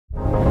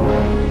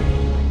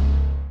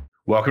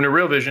Welcome to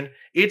Real Vision.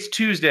 It's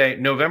Tuesday,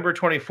 November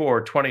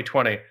 24,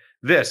 2020.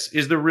 This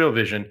is the Real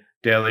Vision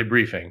Daily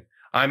Briefing.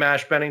 I'm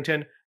Ash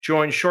Bennington,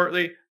 joined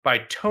shortly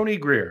by Tony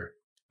Greer.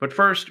 But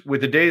first, with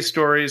the day's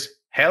stories,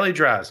 Haley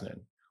Draznin.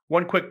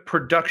 One quick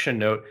production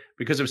note,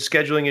 because of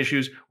scheduling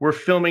issues, we're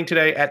filming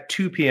today at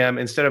 2 p.m.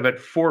 instead of at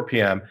 4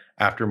 p.m.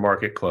 after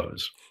market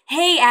close.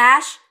 Hey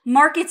Ash,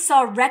 markets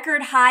saw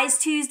record highs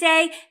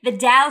Tuesday. The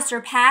Dow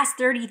surpassed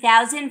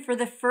 30,000 for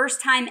the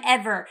first time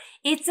ever.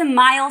 It's a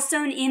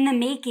milestone in the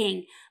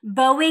making.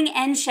 Boeing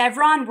and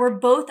Chevron were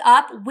both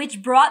up,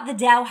 which brought the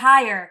Dow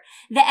higher.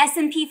 The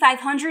S&P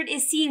 500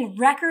 is seeing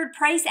record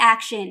price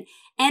action.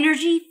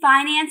 Energy,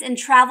 finance, and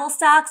travel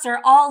stocks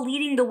are all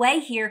leading the way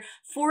here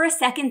for a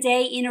second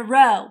day in a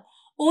row.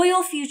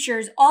 Oil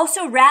futures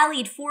also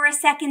rallied for a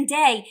second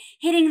day,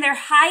 hitting their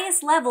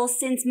highest levels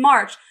since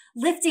March,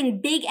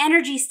 lifting big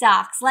energy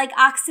stocks like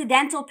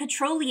Occidental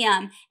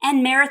Petroleum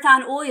and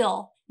Marathon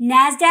Oil.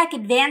 Nasdaq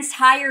advanced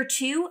higher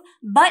too,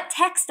 but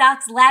tech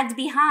stocks lagged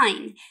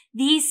behind.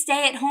 These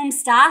stay-at-home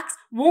stocks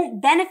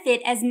won't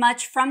benefit as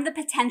much from the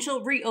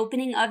potential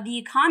reopening of the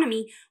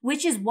economy,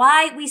 which is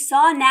why we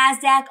saw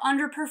Nasdaq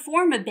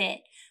underperform a bit.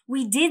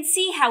 We did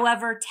see,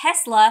 however,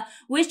 Tesla,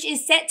 which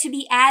is set to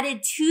be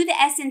added to the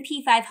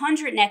S&P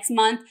 500 next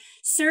month,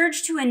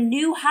 surge to a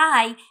new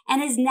high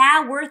and is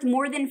now worth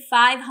more than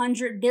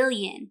 $500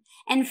 billion.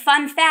 And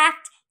fun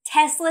fact,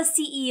 Tesla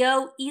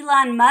CEO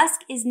Elon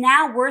Musk is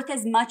now worth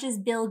as much as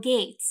Bill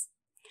Gates.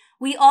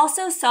 We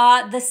also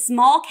saw the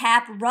small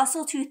cap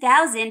Russell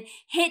 2000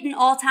 hit an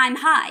all-time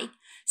high.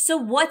 So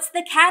what's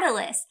the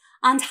catalyst?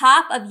 On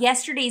top of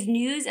yesterday's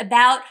news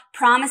about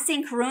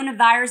promising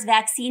coronavirus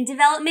vaccine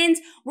development,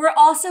 we're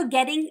also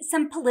getting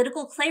some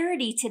political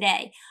clarity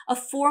today. A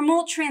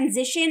formal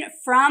transition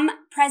from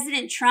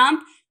President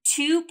Trump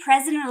to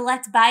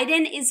President-elect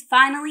Biden is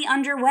finally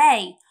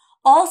underway.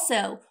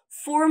 Also,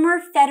 former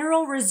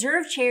Federal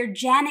Reserve Chair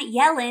Janet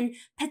Yellen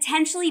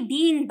potentially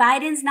being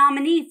Biden's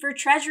nominee for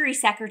Treasury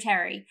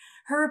Secretary.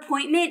 Her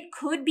appointment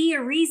could be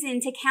a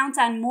reason to count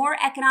on more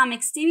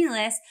economic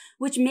stimulus,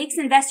 which makes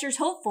investors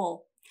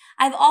hopeful.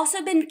 I've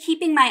also been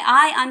keeping my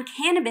eye on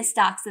cannabis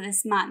stocks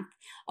this month.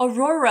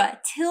 Aurora,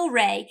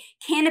 Tilray,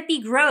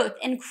 Canopy Growth,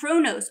 and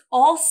Kronos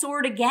all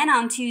soared again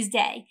on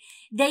Tuesday.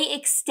 They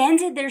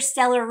extended their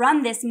stellar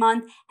run this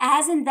month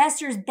as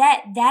investors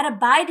bet that a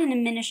Biden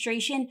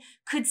administration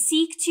could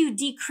seek to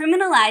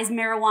decriminalize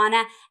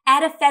marijuana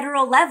at a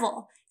federal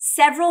level.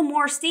 Several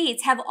more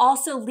states have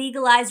also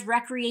legalized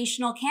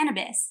recreational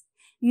cannabis.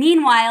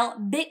 Meanwhile,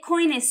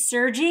 Bitcoin is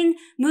surging,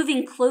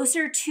 moving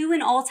closer to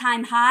an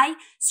all-time high,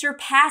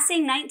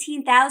 surpassing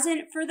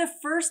 19,000 for the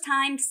first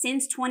time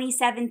since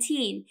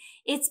 2017.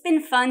 It's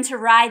been fun to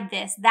ride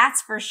this,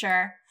 that's for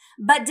sure.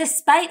 But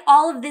despite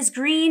all of this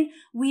green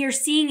we are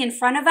seeing in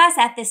front of us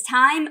at this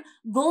time,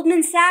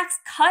 Goldman Sachs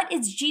cut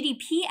its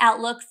GDP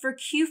outlook for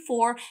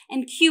Q4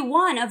 and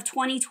Q1 of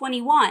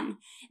 2021.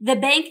 The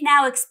bank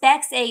now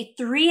expects a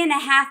 3.5%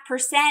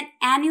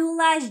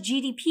 annualized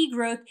GDP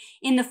growth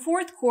in the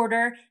fourth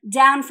quarter,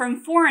 down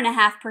from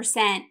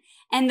 4.5%.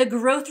 And the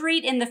growth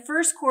rate in the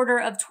first quarter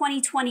of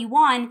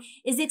 2021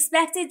 is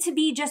expected to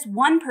be just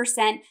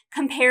 1%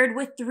 compared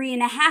with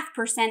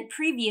 3.5%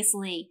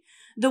 previously.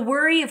 The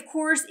worry, of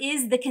course,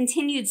 is the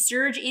continued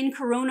surge in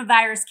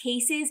coronavirus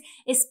cases,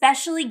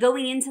 especially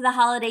going into the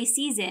holiday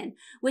season.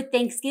 With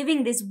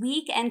Thanksgiving this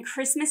week and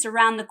Christmas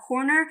around the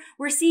corner,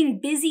 we're seeing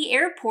busy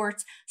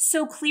airports,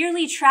 so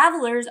clearly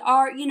travelers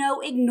are,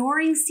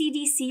 ignoring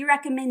CDC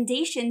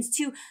recommendations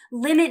to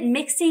limit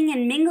mixing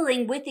and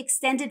mingling with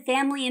extended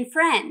family and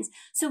friends.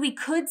 So we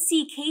could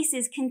see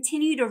cases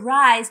continue to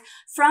rise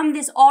from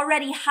this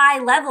already high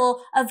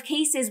level of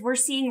cases we're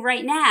seeing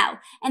right now.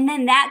 And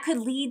then that could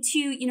lead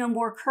to,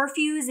 more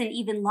curfews and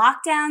even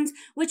lockdowns,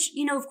 which,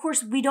 of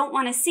course, we don't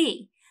want to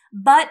see.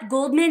 But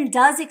Goldman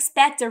does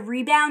expect a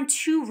rebound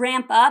to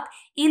ramp up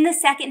in the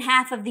second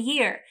half of the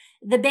year.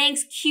 The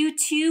bank's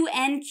Q2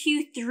 and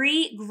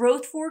Q3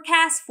 growth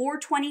forecasts for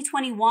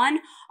 2021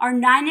 are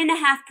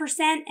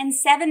 9.5% and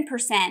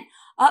 7%,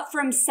 up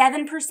from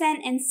 7%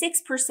 and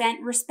 6%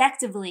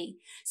 respectively.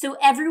 So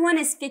everyone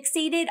is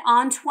fixated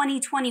on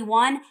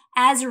 2021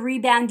 as a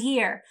rebound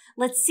year.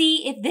 Let's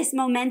see if this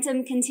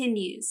momentum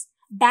continues.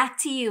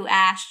 Back to you,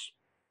 Ash.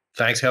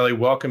 Thanks, Haley.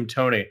 Welcome,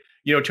 Tony.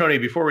 Tony,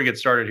 before we get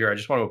started here, I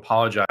just want to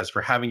apologize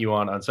for having you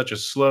on such a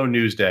slow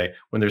news day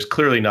when there's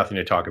clearly nothing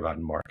to talk about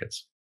in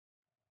markets.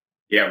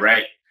 Yeah,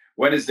 right.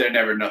 When is there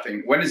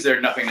nothing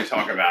to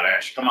talk about,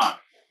 Ash? Come on.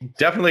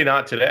 Definitely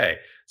not today.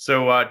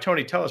 So,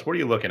 Tony, tell us, what are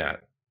you looking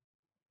at?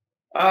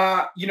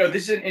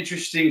 This is an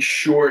interesting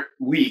short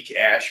week,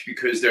 Ash,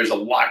 because there's a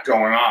lot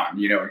going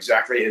on.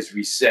 Exactly as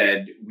we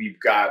said, we've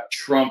got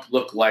Trump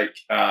look like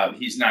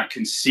he's not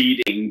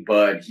conceding,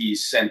 but he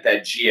sent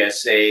that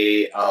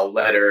GSA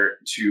letter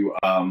to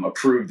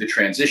approve the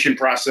transition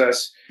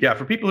process. Yeah,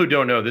 for people who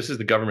don't know, this is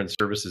the Government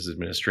Services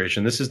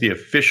Administration. This is the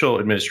official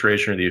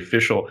administration or the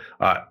official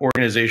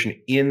organization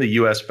in the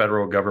U.S.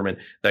 federal government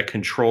that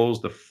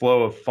controls the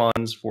flow of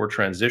funds for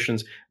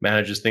transitions,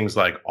 manages things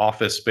like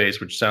office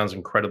space, which sounds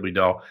incredibly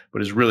infidel,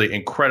 but is really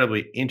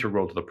incredibly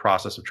integral to the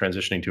process of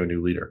transitioning to a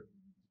new leader.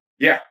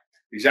 Yeah,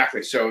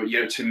 exactly. So,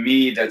 to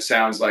me, that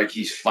sounds like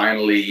he's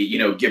finally,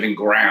 giving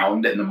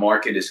ground, and the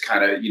market is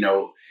kind of,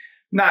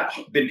 not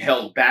been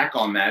held back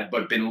on that,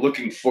 but been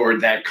looking for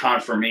that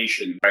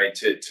confirmation, right,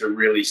 to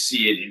really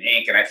see it in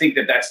ink. And I think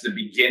that that's the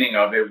beginning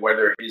of it.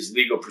 Whether his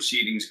legal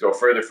proceedings go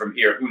further from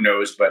here, who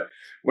knows? But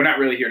we're not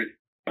really here to talk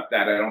about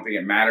that. I don't think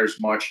it matters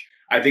much.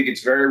 I think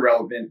it's very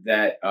relevant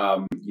that,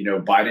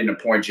 Biden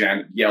appoint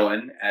Janet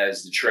Yellen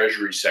as the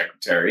Treasury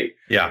Secretary.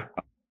 Yeah.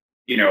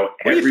 What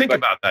do you think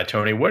about that,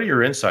 Tony? What are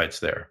your insights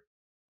there?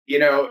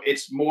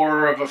 It's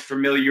more of a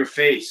familiar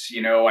face.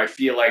 I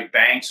feel like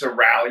banks are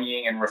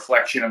rallying in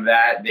reflection of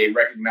that. They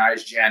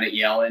recognize Janet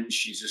Yellen.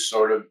 She's a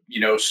sort of,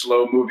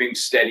 slow moving,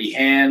 steady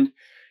hand.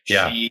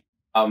 Yeah. She,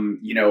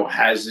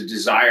 has a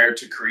desire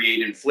to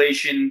create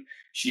inflation.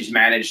 She's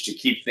managed to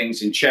keep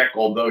things in check,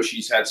 although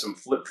she's had some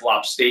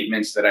flip-flop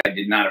statements that I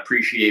did not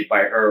appreciate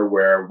by her,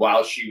 where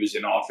while she was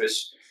in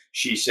office,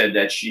 she said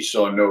that she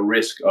saw no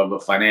risk of a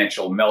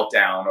financial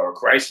meltdown or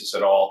crisis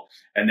at all.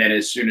 And then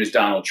as soon as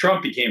Donald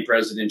Trump became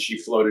president, she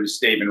floated a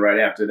statement right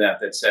after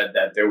that said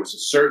that there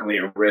was certainly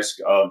a risk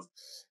of,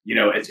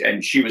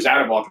 and she was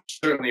out of office,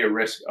 certainly a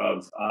risk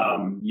of,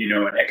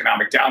 an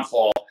economic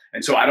downfall.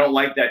 And so I don't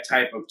like that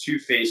type of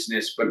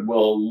two-facedness, but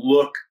we'll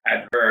look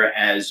at her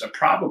as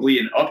probably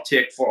an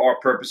uptick for our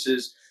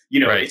purposes.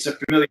 Right. It's a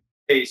familiar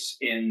face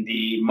in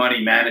the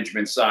money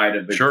management side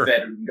of the Sure.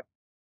 Fed.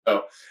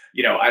 So,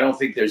 I don't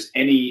think there's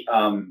any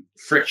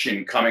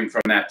friction coming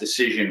from that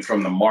decision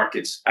from the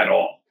markets at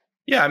all.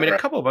 Yeah, I mean, a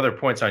couple of other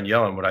points on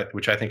Yellen,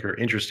 which I think are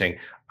interesting.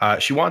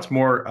 She wants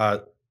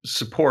more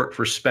support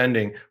for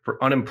spending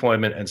for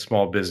unemployment and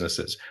small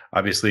businesses.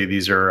 Obviously,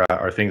 these are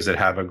things that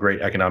have a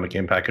great economic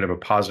impact, could have a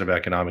positive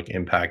economic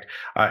impact.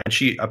 And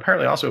she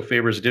apparently also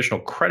favors additional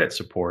credit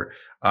support,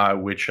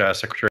 which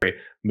Secretary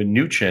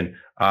Mnuchin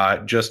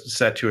just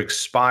set to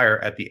expire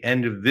at the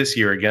end of this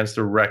year against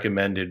the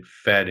recommended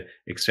Fed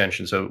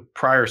extension. So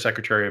prior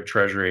Secretary of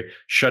Treasury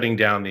shutting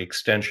down the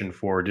extension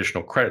for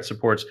additional credit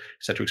supports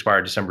set to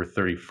expire December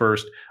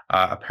 31st.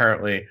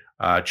 Apparently,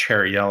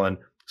 Chair Yellen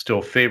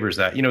still favors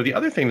that. The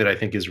other thing that I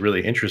think is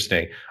really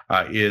interesting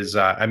is,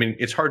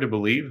 it's hard to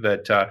believe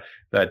that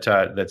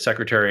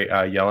Secretary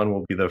Yellen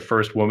will be the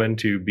first woman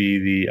to be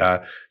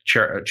the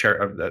chair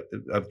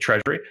of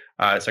Treasury,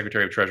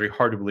 Secretary of Treasury.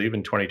 Hard to believe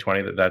in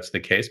 2020 that that's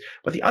the case.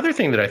 But the other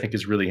thing that I think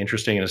is really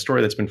interesting, in a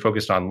story that's been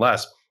focused on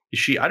less,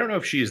 is I don't know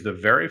if she is the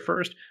very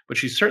first, but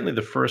she's certainly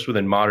the first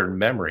within modern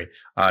memory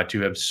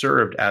to have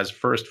served as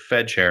first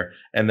Fed chair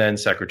and then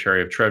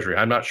Secretary of Treasury.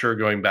 I'm not sure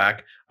going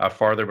back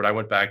farther, but I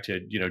went back to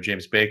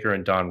James Baker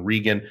and Don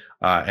Regan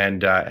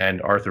and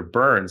Arthur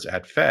Burns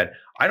at Fed.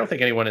 I don't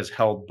think anyone has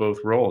held both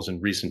roles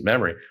in recent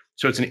memory.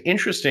 So it's an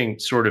interesting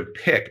sort of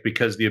pick,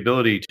 because the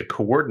ability to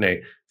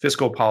coordinate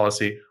fiscal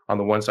policy on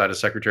the one side as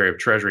Secretary of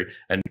Treasury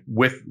and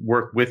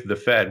work with the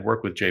Fed,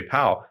 work with Jay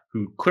Powell,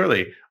 who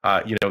clearly,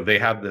 they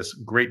have this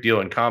great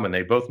deal in common.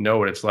 They both know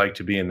what it's like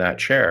to be in that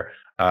chair,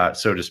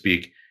 so to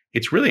speak.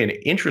 It's really an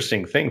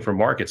interesting thing for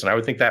markets. And I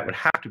would think that would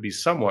have to be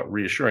somewhat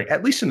reassuring,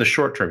 at least in the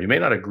short term. You may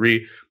not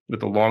agree with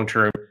the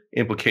long-term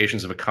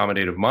implications of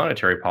accommodative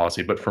monetary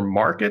policy, but for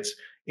markets,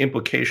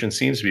 implication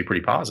seems to be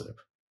pretty positive.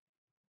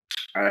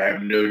 I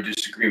have no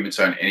disagreements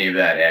on any of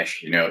that,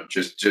 Ash.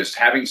 Just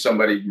having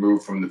somebody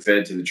move from the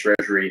Fed to the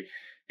Treasury,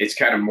 it's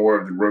kind of more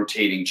of the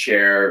rotating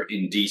chair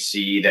in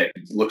DC that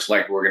looks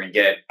like we're going to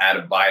get out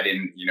of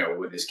Biden,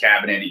 with his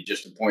cabinet. He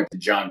just appointed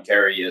John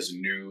Kerry as a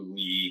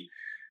newly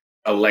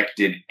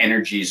elected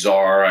energy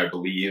czar, I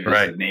believe,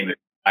 is the name of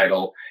the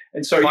title.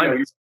 And so,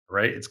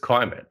 right? It's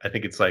climate. I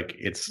think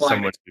it's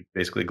someone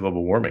basically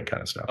global warming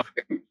kind of stuff.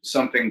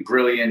 Something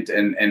brilliant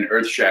and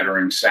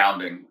earth-shattering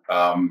sounding.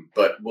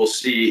 But we'll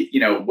see,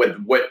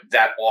 what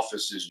that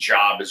office's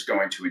job is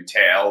going to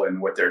entail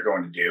and what they're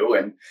going to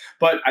do.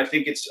 But I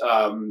think it's,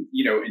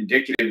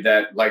 indicative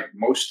that, like,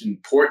 most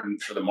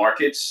important for the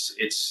markets,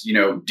 it's,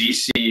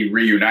 DC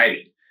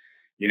reunited.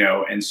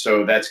 And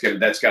so that's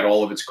got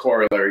all of its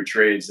corollary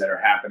trades that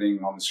are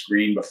happening on the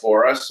screen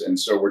before us. And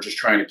so we're just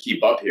trying to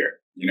keep up here,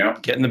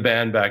 Getting the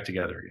band back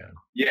together again.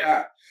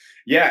 Yeah.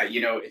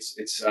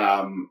 It's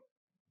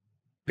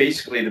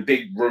basically the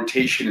big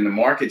rotation in the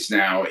markets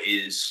now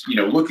is,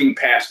 looking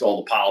past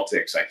all the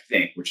politics, I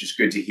think, which is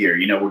good to hear.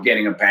 We're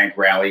getting a bank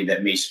rally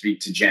that may speak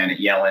to Janet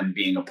Yellen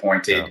being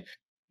appointed.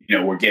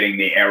 Yeah. We're getting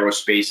the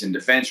aerospace and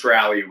defense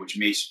rally, which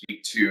may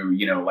speak to,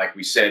 like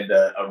we said,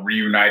 a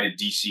reunited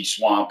DC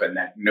swamp, and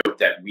that note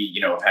that we,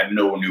 have had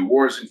no new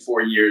wars in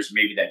 4 years.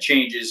 Maybe that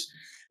changes,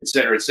 et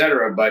cetera, et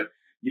cetera. But,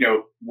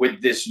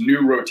 with this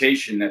new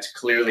rotation that's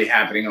clearly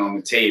happening on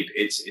the tape,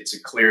 it's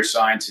a clear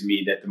sign to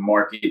me that the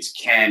markets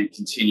can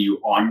continue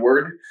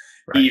onward,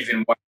 right,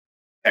 even when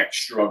tech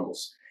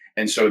struggles.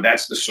 And so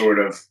that's the sort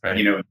of,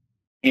 right,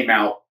 came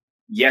out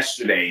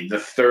yesterday, the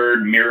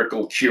third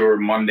miracle cure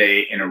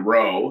Monday in a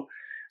row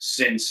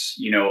since,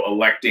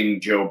 electing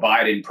Joe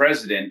Biden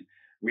president.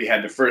 We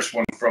had the first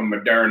one from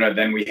Moderna,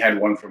 then we had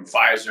one from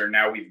Pfizer.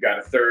 Now we've got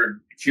a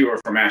third cure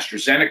from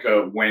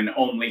AstraZeneca, when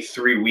only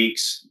 3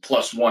 weeks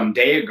plus 1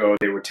 day ago,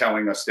 they were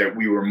telling us that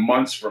we were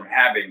months from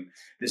having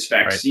this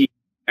vaccine.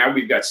 Right. Now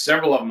we've got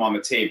several of them on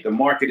the tape. The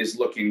market is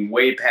looking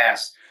way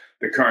past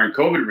the current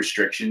COVID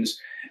restrictions.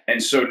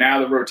 And so now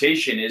the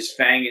rotation is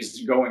FANG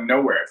is going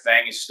nowhere.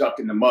 FANG is stuck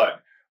in the mud.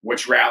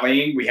 What's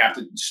rallying? We have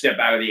to step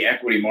out of the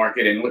equity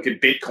market and look at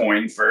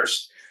Bitcoin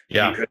first.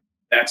 Yeah. Because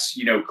that's,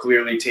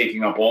 clearly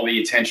taking up all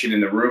the attention in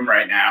the room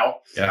right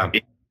now. Yeah.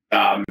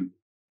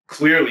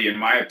 Clearly, in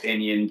my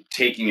opinion,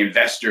 taking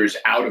investors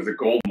out of the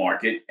gold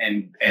market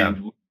and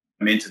them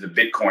into the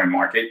Bitcoin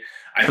market.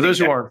 For those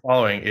who aren't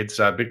following, it's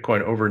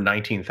Bitcoin over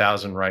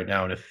 19,000 right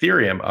now, and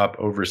Ethereum up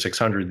over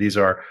 600. These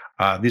are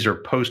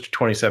post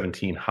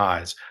 2017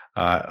 highs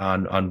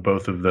on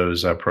both of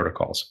those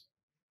protocols.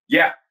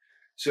 Yeah,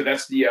 so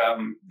that's the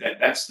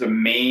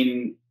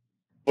main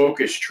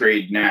focus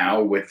trade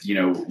now, with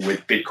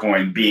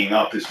Bitcoin being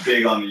up as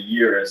big on the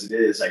year as it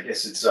is. I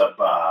guess it's up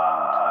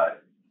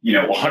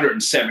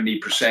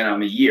 170% on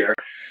the year.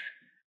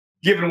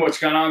 Given what's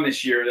gone on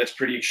this year, that's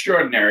pretty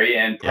extraordinary,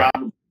 and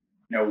probably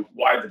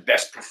why the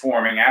best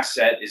performing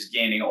asset is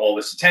gaining all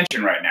this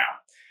attention right now.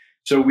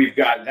 So we've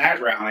got that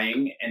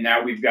rallying, and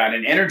now we've got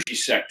an energy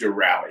sector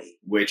rally,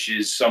 which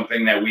is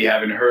something that we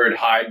haven't heard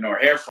hide nor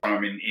hair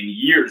from in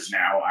years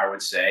now, I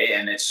would say,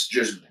 and it's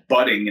just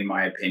budding in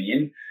my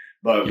opinion.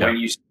 But when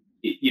you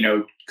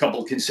a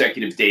couple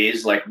consecutive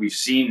days like we've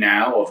seen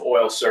now of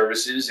oil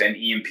services and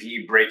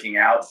E&P breaking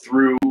out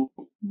through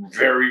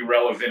very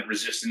relevant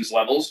resistance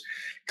levels,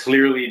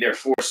 clearly they're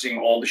forcing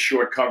all the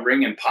short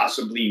covering and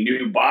possibly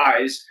new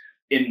buys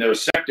in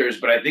those sectors.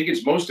 But I think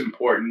it's most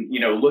important,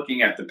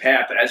 looking at the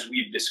path, as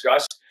we've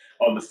discussed,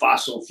 of the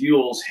fossil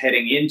fuels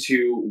heading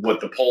into what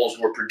the polls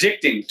were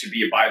predicting to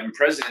be a Biden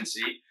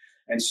presidency.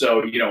 And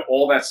so,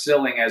 all that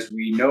selling, as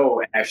we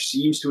know, Ash,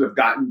 seems to have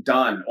gotten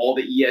done. All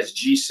the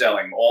ESG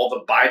selling, all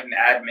the Biden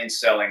admin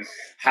selling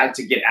had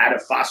to get out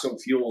of fossil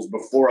fuels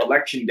before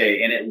Election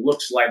Day. And it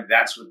looks like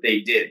that's what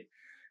they did.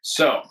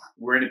 So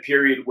we're in a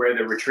period where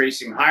they're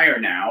retracing higher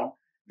now.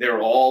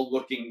 They're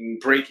all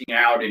breaking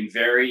out in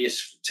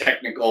various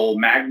technical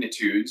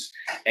magnitudes.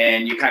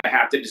 And you kind of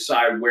have to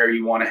decide where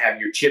you want to have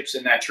your chips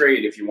in that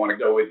trade. If you want to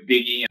go with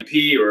big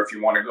E&P, or if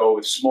you want to go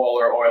with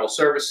smaller oil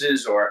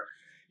services, or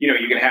you're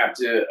going to have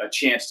a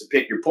chance to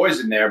pick your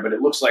poison there. But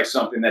it looks like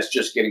something that's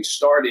just getting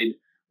started,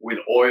 with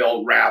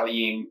oil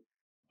rallying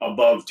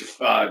above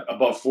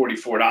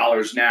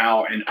 $44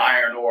 now, and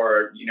iron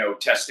ore,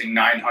 testing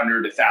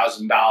 $900,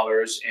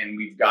 $1,000, and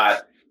we've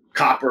got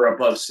copper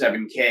above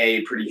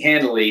 7K pretty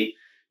handily.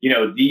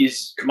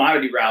 These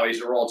commodity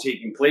rallies are all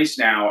taking place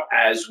now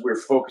as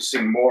we're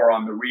focusing more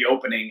on the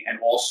reopening, and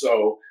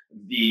also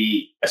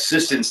the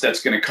assistance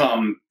that's going to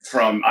come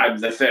from either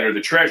the Fed or the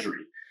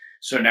Treasury.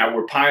 So now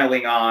we're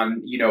piling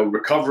on,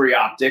 recovery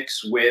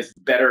optics with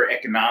better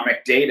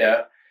economic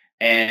data,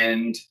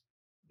 and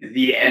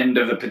the end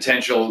of the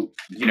potential,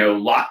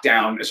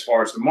 lockdown as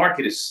far as the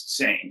market is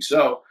saying.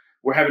 So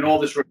we're having all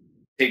this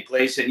take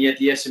place, and yet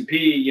the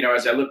S&P,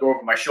 as I look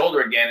over my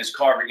shoulder again, is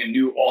carving a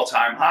new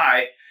all-time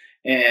high.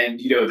 And,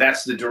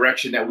 that's the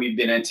direction that we've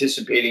been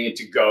anticipating it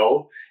to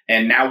go.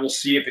 And now we'll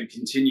see if it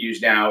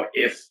continues now,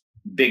 if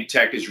big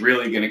tech is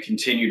really going to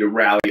continue to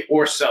rally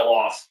or sell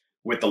off,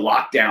 with the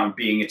lockdown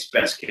being its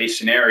best case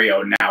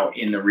scenario now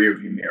in the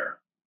rearview mirror.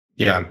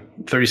 Yeah,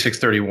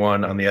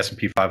 3631 on the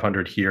S&P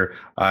 500 here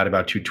at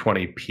about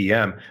 2:20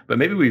 p.m. But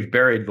maybe we've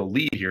buried the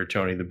lead here,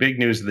 Tony. The big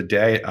news of the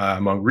day,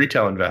 among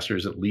retail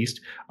investors at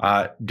least,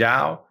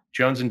 Dow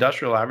Jones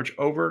Industrial Average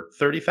over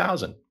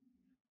 30,000.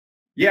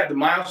 Yeah, the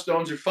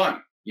milestones are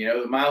fun.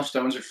 The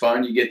milestones are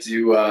fun. You get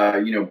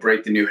to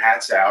break the new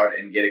hats out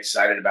and get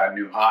excited about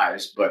new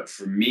highs. But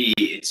for me,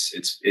 it's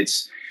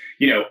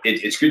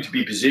good to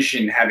be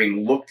positioned,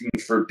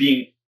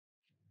 being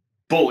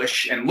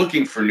bullish and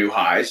looking for new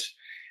highs,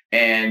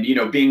 and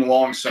being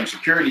long some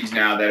securities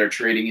now that are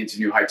trading into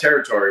new high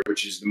territory,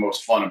 which is the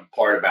most fun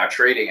part about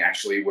trading,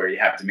 actually, where you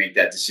have to make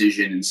that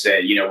decision and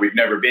say, we've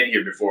never been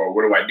here before.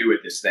 What do I do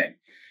with this thing?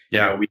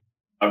 Yeah, we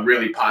have a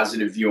really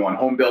positive view on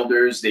home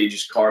builders. They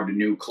just carved a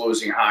new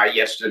closing high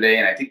yesterday,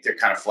 and I think they're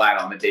kind of flat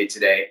on the day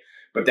today.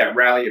 But that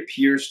rally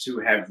appears to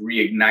have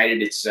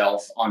reignited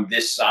itself on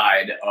this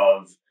side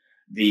of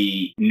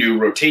the new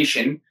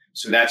rotation.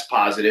 So that's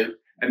positive.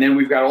 And then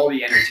we've got all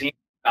the entertainment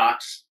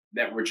stocks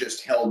that were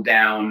just held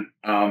down.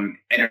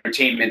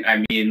 Entertainment,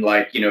 I mean,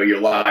 like, your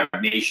Live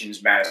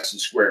Nations, Madison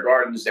Square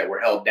Gardens, that were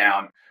held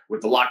down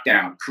with the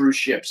lockdown, cruise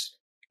ships,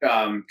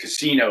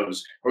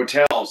 casinos,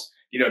 hotels.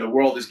 The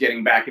world is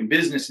getting back in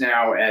business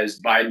now as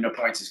Biden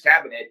appoints his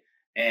cabinet.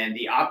 And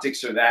the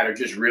optics of that are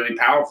just really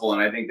powerful.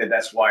 And I think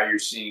that's why you're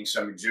seeing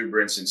some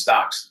exuberance in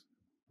stocks.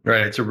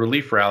 Right. It's a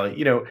relief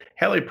rally.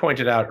 Haley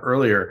pointed out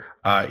earlier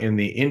in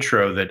the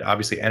intro that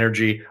obviously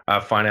energy,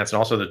 finance, and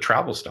also the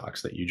travel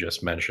stocks that you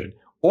just mentioned,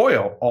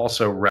 oil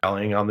also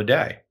rallying on the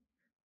day.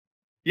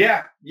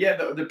 Yeah.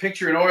 The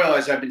picture in oil,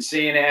 as I've been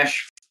saying,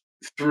 Ash,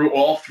 through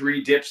all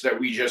three dips that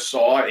we just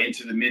saw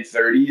into the mid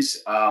 30s,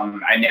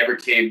 I never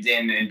caved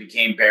in and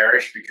became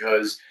bearish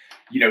because,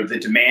 the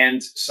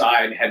demand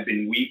side had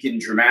been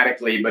weakened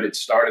dramatically, but it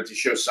started to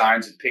show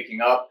signs of picking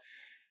up.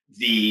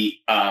 The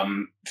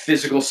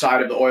physical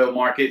side of the oil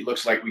market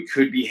looks like we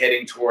could be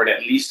heading toward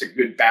at least a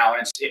good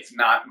balance, if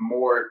not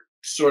more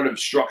sort of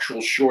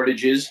structural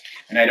shortages.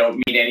 And I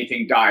don't mean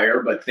anything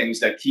dire, but things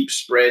that keep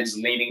spreads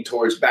leaning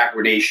towards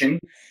backwardation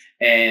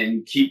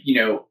and keep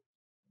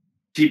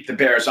the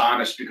bears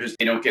honest because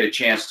they don't get a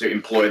chance to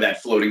employ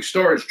that floating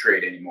storage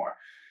trade anymore.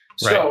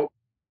 Right. So,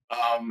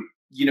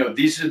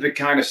 these are the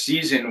kind of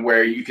season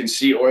where you can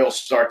see oil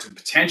start to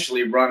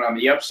potentially run on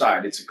the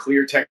upside. It's a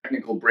clear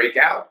technical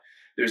breakout.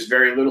 There's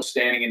very little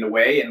standing in the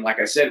way. And like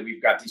I said,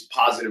 we've got these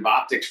positive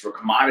optics for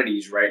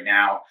commodities right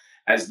now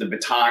as the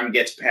baton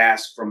gets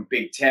passed from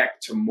big tech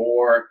to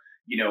more,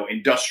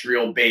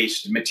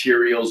 industrial-based,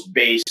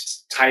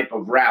 materials-based type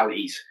of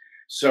rallies.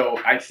 So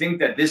I think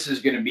that this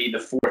is going to be the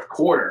fourth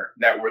quarter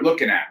that we're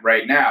looking at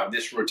right now,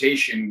 this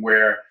rotation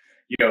where,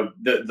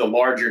 the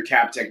larger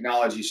cap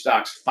technology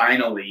stocks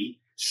finally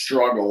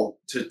struggle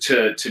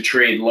to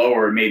trade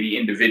lower, maybe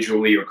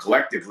individually or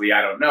collectively.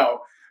 I don't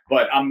know.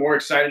 But I'm more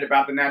excited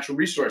about the natural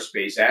resource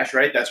space, Ash,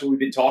 right? That's what we've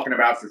been talking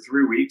about for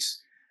 3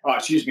 weeks.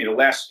 The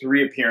last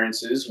 3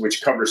 appearances,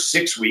 which covers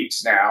 6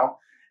 weeks now.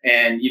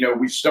 And,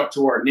 we've stuck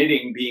to our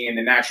knitting being in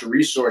the natural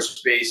resource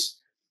space,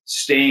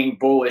 staying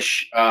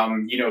bullish,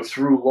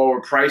 through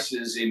lower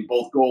prices in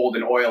both gold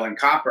and oil and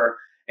copper.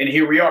 And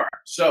here we are.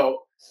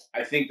 So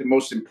I think the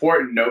most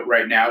important note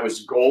right now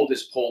is gold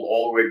is pulled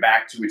all the way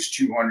back to its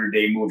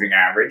 200-day moving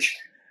average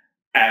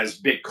as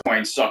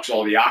Bitcoin sucks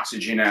all the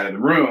oxygen out of the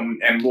room.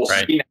 And we'll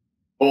see now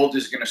gold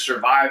is going to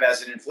survive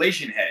as an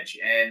inflation hedge.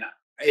 And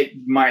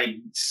my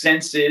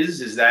sense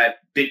is that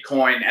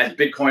as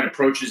Bitcoin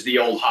approaches the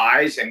old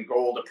highs and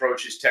gold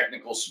approaches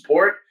technical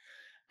support,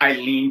 I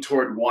lean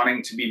toward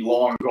wanting to be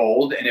long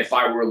gold. And if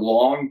I were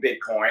long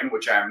Bitcoin,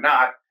 which I'm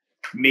not,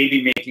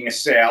 maybe making a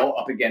sale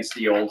up against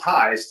the old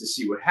highs to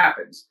see what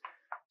happens.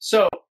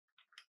 So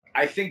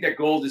I think that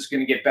gold is going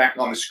to get back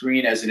on the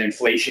screen as an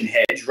inflation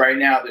hedge. Right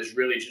now, there's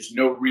really just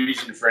no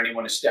reason for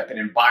anyone to step in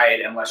and buy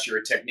it unless you're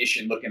a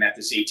technician looking at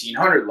this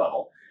 1800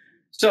 level.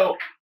 So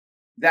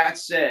that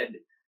said,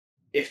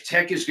 if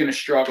tech is going to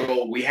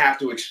struggle, we have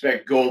to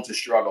expect gold to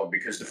struggle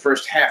because the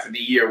first half of the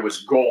year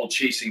was gold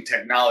chasing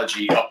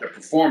technology up the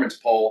performance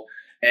pole.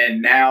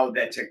 And now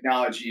that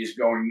technology is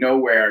going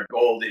nowhere,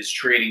 gold is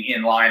trading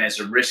in line as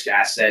a risk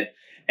asset.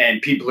 And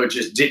people are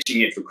just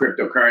ditching it for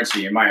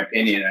cryptocurrency, in my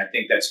opinion. And I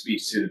think that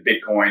speaks to the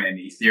Bitcoin and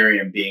the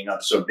Ethereum being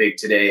up so big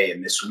today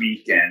and this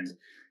week and,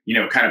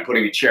 kind of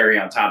putting a cherry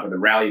on top of the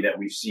rally that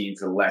we've seen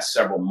for the last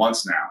several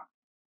months now.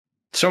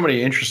 So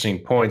many interesting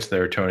points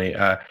there, Tony.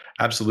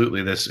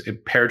 Absolutely. This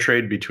pair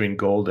trade between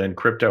gold and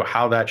crypto,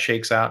 how that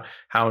shakes out,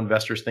 how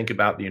investors think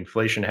about the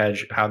inflation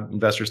hedge, how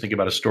investors think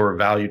about a store of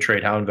value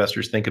trade, how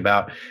investors think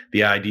about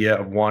the idea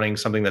of wanting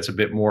something that's a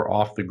bit more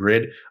off the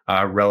grid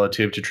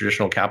relative to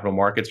traditional capital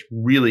markets.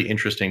 Really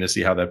interesting to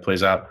see how that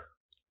plays out.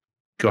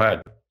 Go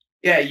ahead.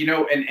 Yeah,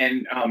 you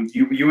and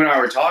I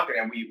were talking,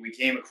 and we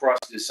came across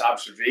this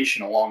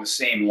observation along the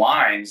same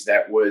lines.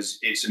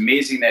 It's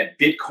amazing that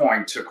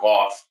Bitcoin took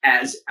off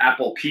as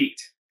Apple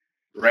peaked,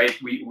 right?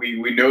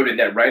 We noted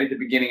that right at the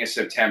beginning of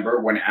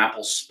September when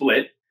Apple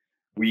split,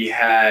 we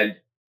had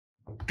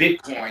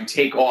Bitcoin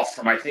take off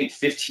from I think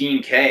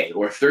 15K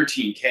or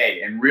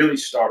 13K and really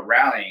start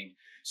rallying.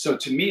 So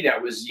to me, that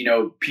was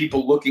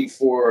people looking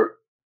for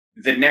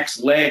the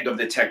next leg of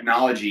the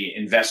technology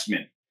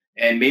investment.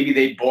 And maybe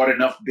they bought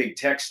enough big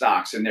tech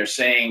stocks and they're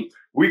saying,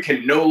 we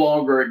can no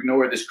longer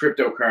ignore this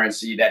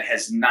cryptocurrency that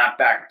has not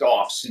backed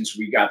off since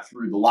we got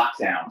through the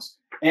lockdowns.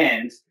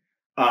 And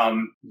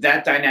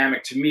that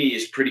dynamic to me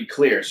is pretty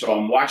clear. So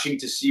I'm watching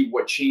to see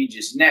what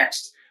changes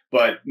next.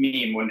 But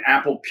when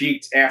Apple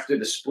peaked after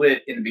the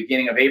split in the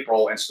beginning of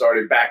April and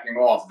started backing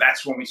off,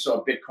 that's when we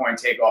saw Bitcoin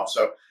take off.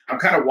 So I'm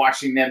kind of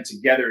watching them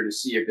together to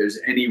see if there's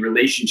any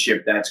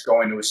relationship that's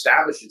going to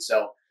establish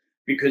itself.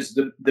 Because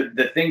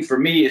the thing for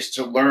me is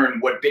to learn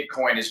what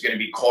Bitcoin is going to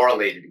be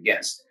correlated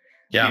against.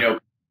 Yeah.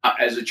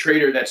 As a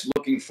trader that's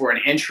looking for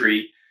an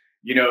entry,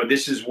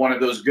 this is one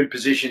of those good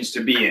positions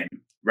to be in,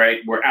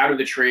 right? We're out of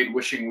the trade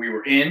wishing we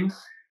were in.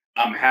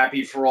 I'm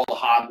happy for all the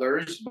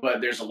hodlers,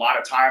 but there's a lot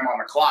of time on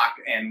the clock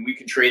and we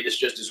can trade this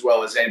just as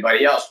well as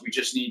anybody else. We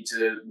just need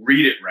to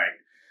read it right.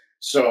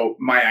 So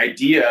my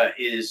idea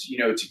is,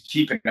 to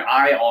keep an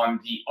eye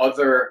on the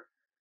other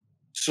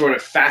sort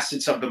of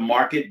facets of the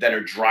market that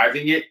are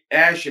driving it,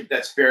 Ash, if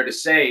that's fair to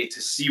say,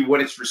 to see what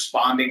it's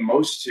responding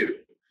most to.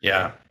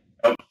 Yeah.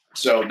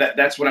 So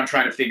that's what I'm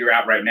trying to figure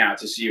out right now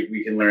to see if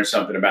we can learn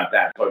something about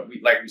that. But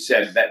like we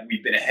said, that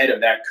we've been ahead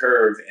of that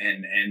curve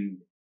and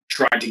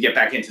trying to get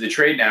back into the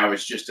trade now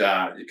is just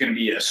going to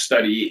be a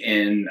study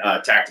in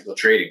tactical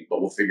trading,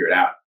 but we'll figure it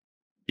out.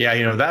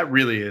 Yeah, that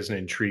really is an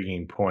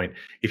intriguing point.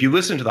 If you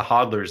listen to the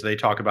hodlers, they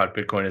talk about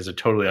Bitcoin as a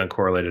totally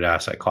uncorrelated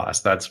asset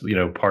class. That's,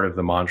 part of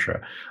the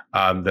mantra.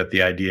 that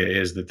the idea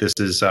is that this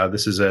is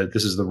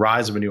the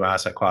rise of a new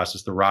asset class.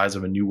 It's the rise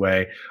of a new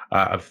way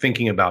of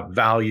thinking about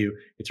value.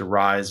 It's a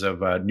rise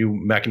of new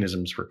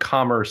mechanisms for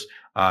commerce,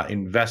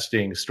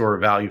 investing, store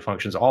of value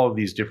functions, all of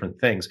these different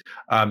things.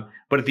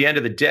 But at the end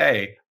of the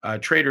day,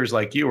 traders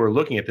like you are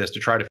looking at this to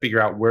try to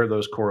figure out where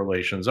those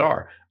correlations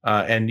are.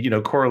 And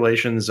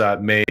correlations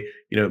may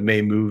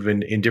move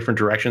in different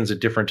directions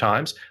at different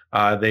times.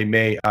 They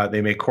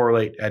may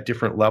correlate at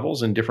different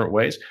levels in different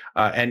ways.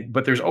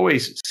 But there's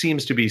always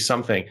seems to be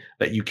something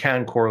that you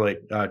can correlate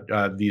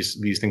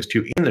these things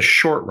to in the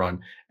short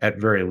run, at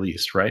very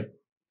least, right?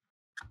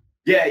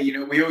 Yeah,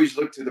 we always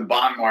look to the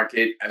bond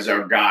market as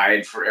our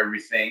guide for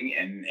everything,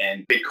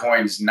 and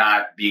Bitcoin's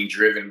not being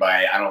driven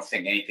by, I don't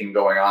think, anything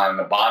going on in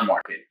the bond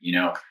market.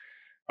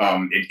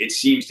 It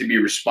seems to be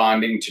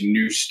responding to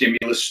new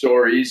stimulus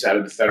stories out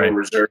of the Federal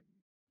Reserve.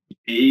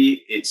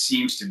 It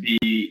seems to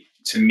be,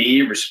 to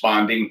me,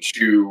 responding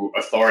to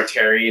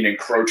authoritarian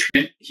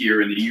encroachment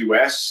here in the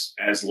U.S.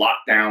 as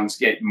lockdowns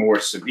get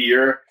more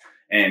severe.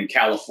 And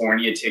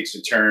California takes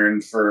a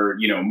turn for,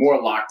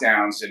 more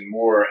lockdowns and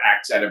more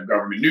acts out of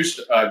government news.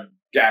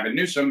 Gavin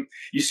Newsom,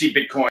 you see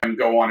Bitcoin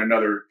go on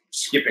another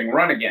skipping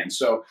run again.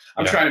 So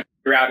I'm trying to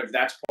figure out if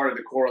that's part of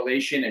the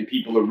correlation and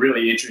people are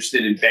really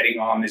interested in betting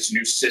on this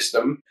new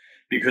system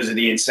because of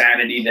the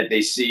insanity that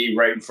they see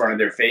right in front of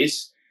their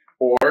face,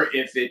 or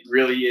if it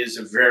really is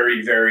a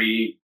very,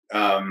 very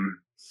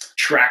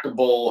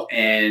trackable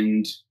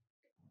and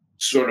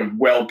sort of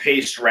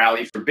well-paced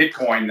rally for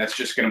Bitcoin that's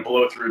just going to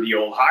blow through the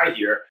old high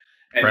here.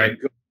 And then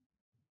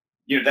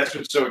that's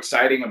what's so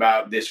exciting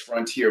about this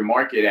frontier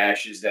market,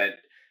 Ash, is that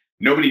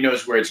nobody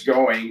knows where it's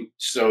going.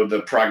 So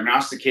the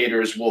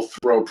prognosticators will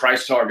throw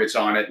price targets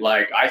on it.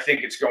 Like, I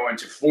think it's going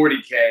to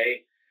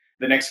 40K.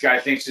 The next guy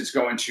thinks it's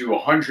going to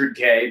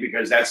 100K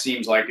because that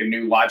seems like a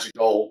new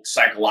logical,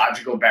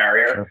 psychological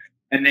barrier. Sure.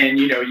 And then,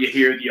 you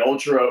hear the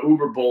ultra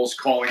uber bulls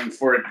calling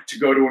for it to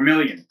go to 1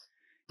 million.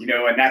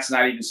 And that's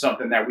not even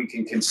something that we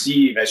can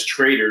conceive as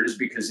traders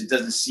because it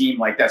doesn't seem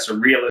like that's a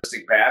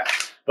realistic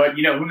path. But,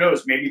 who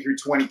knows? Maybe through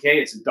 20K,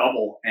 it's a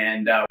double,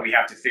 and we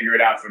have to figure it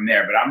out from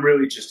there. But I'm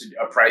really just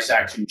a price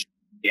action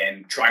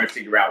and trying to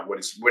figure out what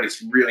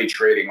it's really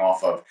trading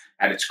off of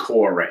at its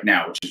core right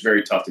now, which is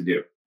very tough to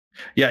do.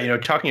 Yeah,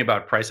 talking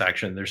about price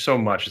action, there's so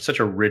much. It's such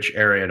a rich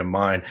area to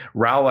mine.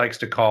 Raoul likes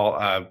to call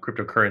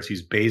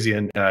cryptocurrencies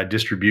Bayesian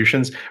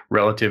distributions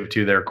relative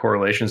to their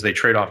correlations. They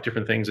trade off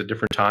different things at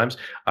different times,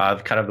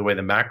 kind of the way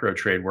the macro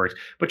trade works.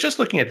 But just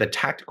looking at the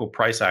tactical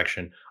price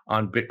action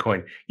on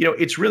Bitcoin,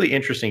 it's really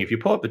interesting. If you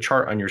pull up the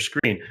chart on your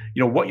screen,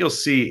 what you'll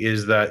see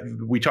is that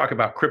we talk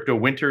about crypto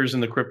winters in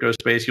the crypto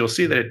space. You'll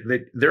see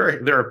that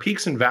there are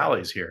peaks and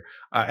valleys here.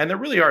 And there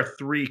really are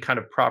three kind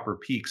of proper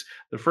peaks.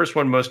 The first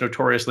one, most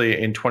notoriously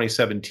in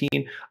 2017,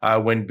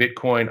 when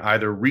Bitcoin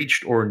either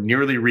reached or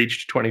nearly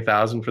reached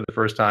 20,000 for the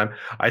first time.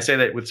 I say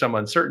that with some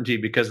uncertainty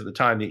because at the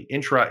time, the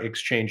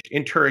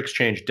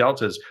inter-exchange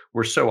deltas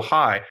were so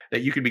high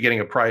that you could be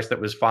getting a price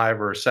that was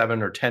 5 or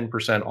 7 or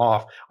 10%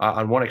 off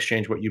on one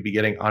exchange what you'd be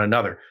getting on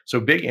another. So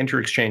big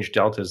inter-exchange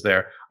deltas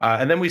there.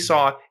 And then we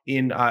saw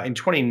in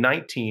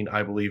 2019,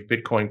 I believe,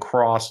 Bitcoin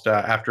crossed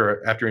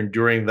after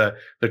enduring the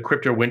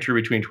crypto winter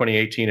between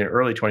 2018 and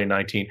early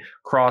 2019,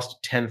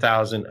 crossed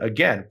 10,000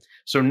 again.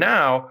 So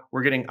now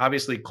we're getting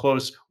obviously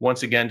close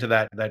once again to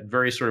that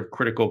very sort of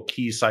critical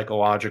key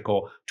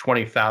psychological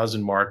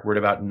 20,000 mark. We're at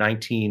about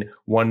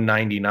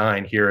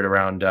 19,199 here at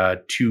around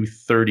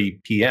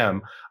 2:30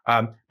 p.m.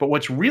 But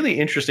what's really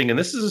interesting, and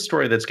this is a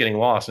story that's getting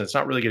lost, and it's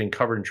not really getting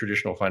covered in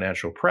traditional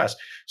financial press.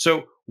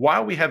 So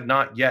while we have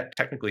not yet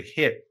technically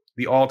hit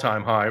the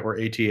all-time high, or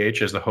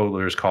ATH as the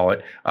hodlers call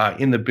it,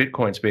 in the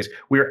Bitcoin space,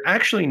 we are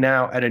actually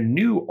now at a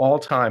new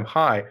all-time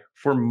high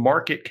for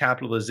market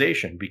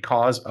capitalization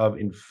because of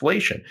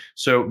inflation.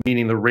 So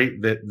meaning the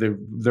rate that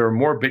there are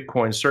more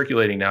Bitcoins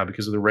circulating now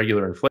because of the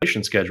regular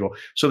inflation schedule.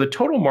 So the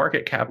total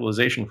market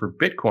capitalization for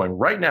Bitcoin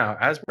right now,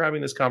 as we're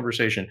having this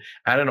conversation,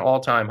 at an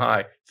all-time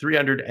high,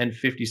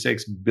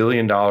 $356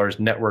 billion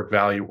network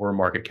value or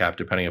market cap,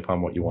 depending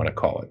upon what you want to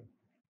call it.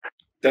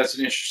 That's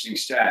an interesting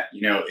stat.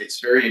 It's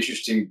very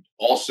interesting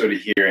also to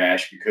hear,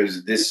 Ash,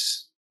 because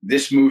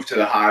this move to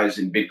the highs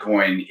in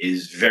Bitcoin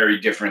is very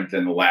different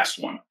than the last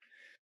one.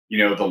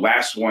 The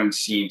last one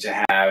seemed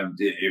to have,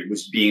 it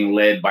was being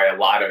led by a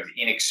lot of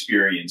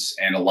inexperience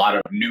and a lot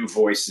of new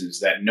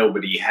voices that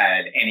nobody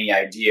had any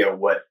idea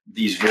what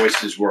these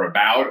voices were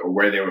about or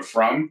where they were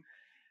from.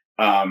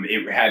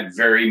 It had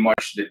very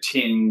much the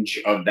tinge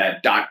of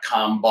that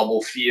 .com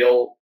bubble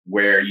feel,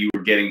 where you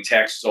were getting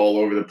texts all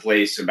over the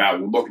place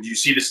about, well, look, do you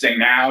see this thing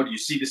now? Do you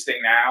see this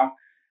thing now?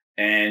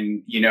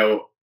 And,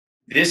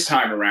 this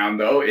time around,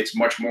 though, it's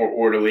much more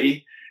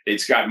orderly.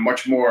 It's got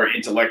much more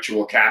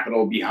intellectual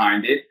capital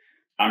behind it.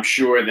 I'm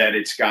sure that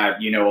it's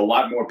got, a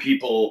lot more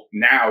people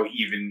now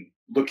even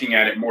looking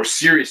at it more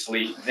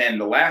seriously than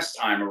the last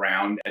time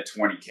around at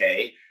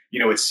 20K.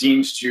 It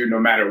seems to, no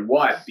matter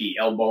what, be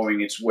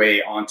elbowing its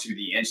way onto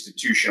the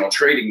institutional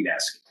trading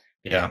desk.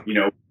 Yeah.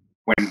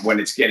 when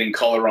it's getting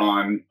color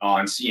on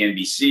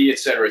CNBC, et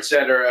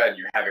cetera, and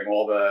you're having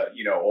all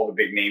the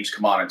big names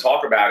come on and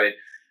talk about it.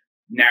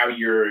 Now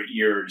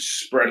you're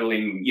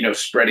spreading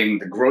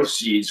the growth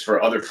seeds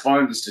for other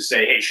funds to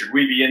say, hey, should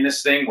we be in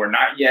this thing? We're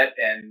not yet,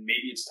 and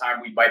maybe it's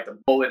time we bite the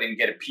bullet and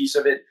get a piece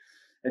of it.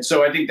 And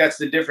so I think that's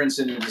the difference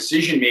in the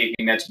decision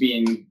making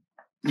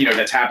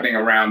that's happening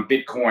around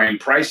Bitcoin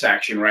price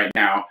action right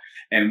now,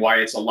 and why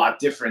it's a lot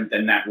different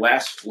than that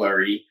last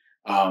flurry,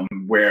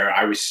 where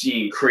I was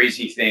seeing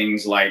crazy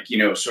things like,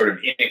 sort of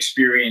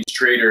inexperienced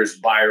traders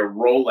buy a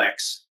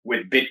Rolex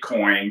with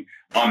Bitcoin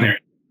on their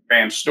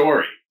Instagram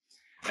story.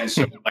 And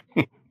so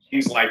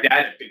things like that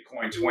at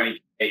Bitcoin 20K,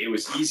 it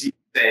was easy to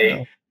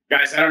say,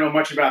 guys, I don't know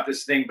much about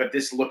this thing, but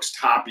this looks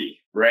toppy,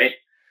 right?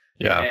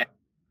 Yeah. And,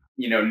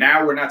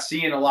 now we're not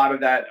seeing a lot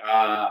of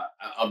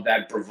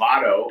that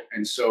bravado.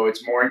 And so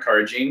it's more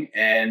encouraging,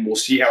 and we'll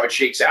see how it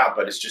shakes out.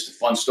 But it's just a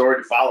fun story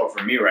to follow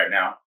for me right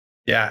now.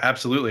 Yeah,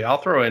 absolutely. I'll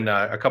throw in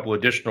a couple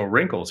additional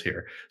wrinkles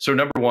here. So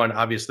number one,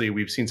 obviously,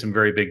 we've seen some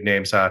very big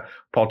names,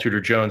 Paul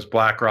Tudor Jones,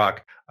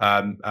 BlackRock,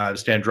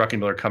 Stan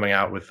Druckenmiller coming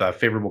out with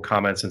favorable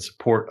comments in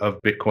support of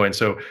Bitcoin.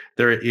 So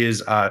there is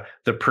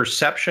the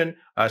perception.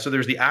 So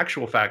there's the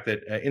actual fact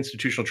that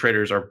institutional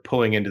traders are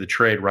pulling into the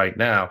trade right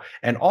now,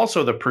 and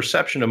also the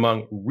perception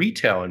among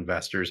retail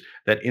investors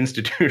that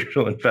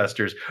institutional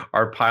investors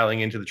are piling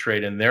into the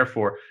trade and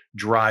therefore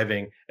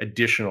driving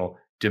additional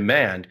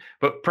demand.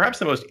 But perhaps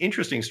the most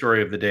interesting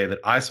story of the day that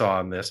I saw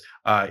on this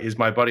is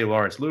my buddy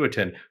Lawrence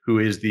Lewitton, who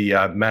is the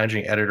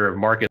managing editor of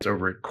markets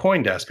over at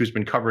CoinDesk, who's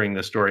been covering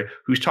this story,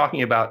 who's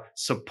talking about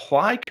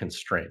supply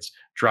constraints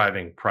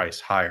driving price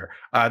higher.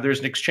 There's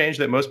an exchange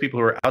that most people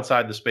who are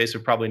outside the space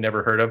have probably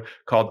never heard of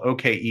called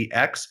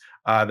OKEX.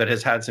 That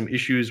has had some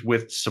issues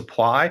with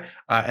supply,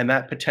 and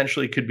that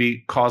potentially could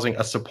be causing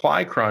a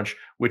supply crunch,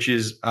 which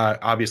is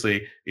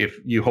obviously, if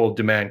you hold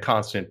demand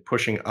constant,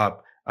 pushing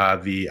up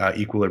the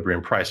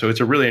equilibrium price. So it's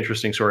a really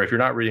interesting story. If you're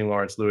not reading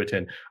Lawrence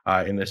Lewitton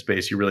in this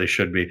space, you really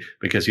should be,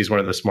 because he's one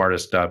of the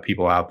smartest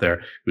people out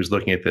there who's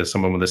looking at this.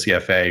 Someone with a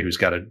CFA who's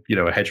got a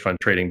hedge fund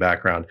trading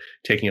background,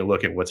 taking a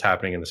look at what's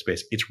happening in the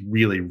space. It's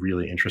really,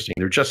 really interesting.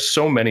 There are just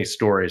so many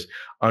stories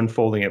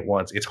unfolding at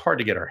once. It's hard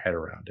to get our head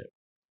around it.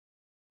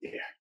 Yeah.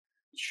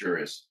 Sure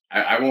is.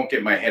 I won't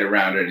get my head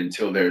around it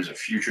until there's a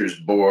futures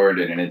board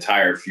and an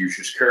entire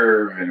futures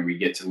curve, and we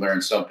get to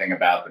learn something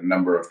about the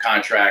number of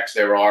contracts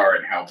there are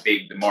and how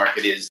big the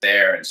market is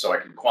there, and so I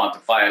can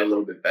quantify it a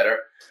little bit better.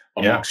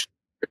 Yeah.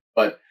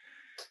 But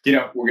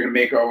we're going to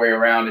make our way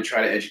around and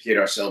try to educate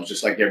ourselves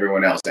just like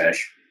everyone else,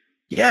 Ash.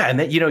 Yeah, and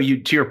then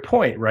you to your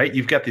point, right?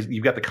 You've got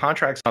the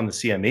contracts on the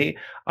CME.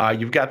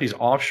 You've got these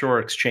offshore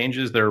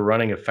exchanges that are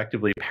running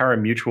effectively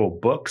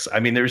pari-mutuel books. I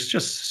mean, there's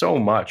just so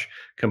much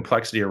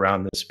complexity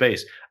around this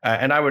space.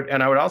 And I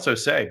would also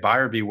say,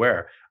 buyer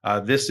beware.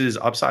 This is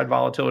upside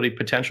volatility,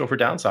 potential for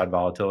downside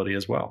volatility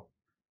as well.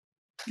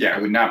 Yeah, I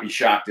would not be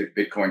shocked if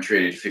Bitcoin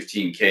traded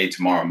 15K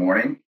tomorrow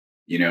morning.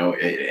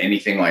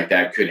 Anything like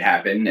that could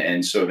happen,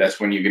 and so that's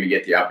when you're going to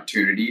get the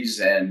opportunities,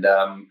 and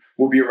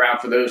we'll be around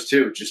for those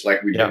too, just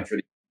like we've been for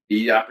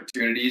the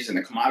opportunities and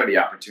the commodity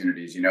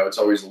opportunities. It's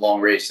always a long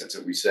race. That's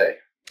what we say.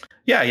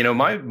 Yeah,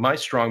 my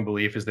strong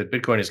belief is that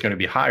Bitcoin is going to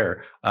be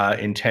higher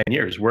in 10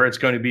 years. Where it's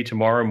going to be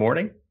tomorrow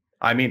morning,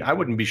 I mean, I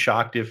wouldn't be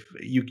shocked if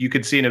you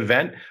could see an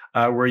event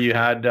where you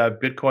had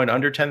Bitcoin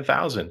under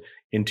 10,000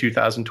 in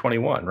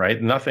 2021, right?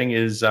 Nothing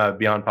is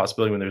beyond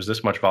possibility when there's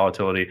this much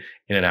volatility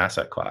in an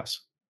asset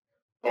class.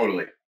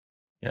 Totally.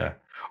 Yeah.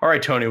 All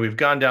right, Tony, we've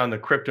gone down the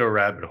crypto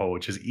rabbit hole,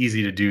 which is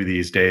easy to do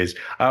these days.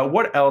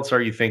 What else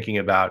are you thinking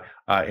about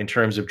in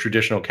terms of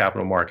traditional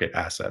capital market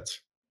assets?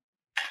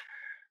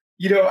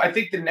 I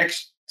think the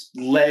next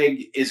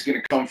leg is going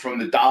to come from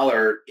the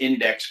dollar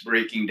index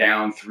breaking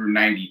down through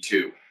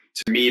 92.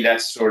 To me,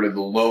 that's sort of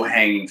the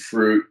low-hanging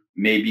fruit.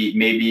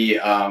 Maybe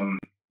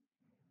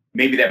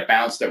that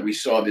bounce that we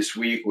saw this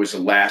week was the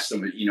last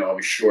of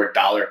a short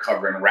dollar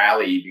covering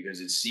rally,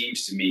 because it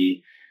seems to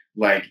me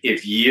like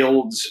if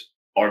yields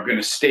are going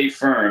to stay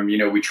firm,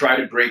 we try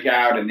to break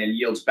out and then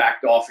yields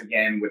backed off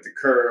again with the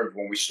curve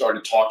when we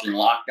started talking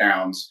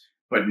lockdowns.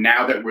 But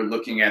now that we're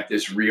looking at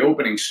this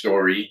reopening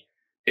story,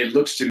 it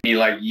looks to me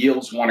like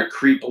yields want to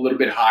creep a little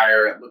bit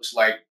higher. It looks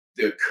like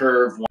the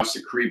curve wants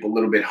to creep a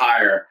little bit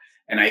higher.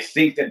 And I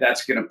think that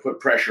that's going to put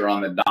pressure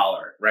on the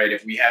dollar, right?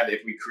 If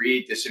we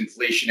create this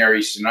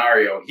inflationary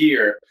scenario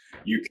here,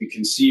 you can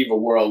conceive a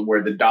world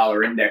where the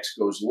dollar index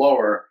goes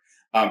lower.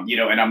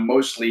 And I'm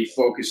mostly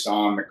focused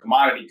on the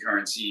commodity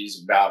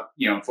currencies.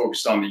 I'm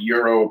focused on the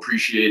euro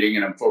appreciating,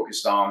 and I'm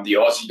focused on the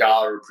Aussie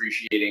dollar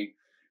appreciating.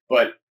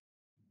 But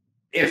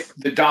if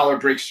the dollar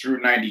breaks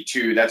through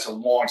 92, that's a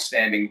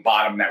long-standing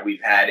bottom that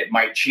we've had. It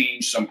might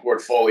change some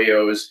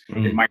portfolios.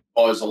 It might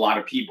cause a lot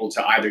of people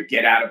to either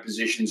get out of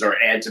positions or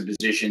add to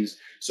positions.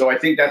 So I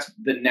think that's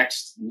the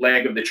next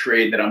leg of the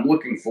trade that I'm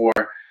looking for.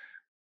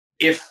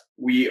 If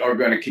we are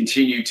going to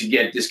continue to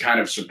get this kind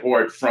of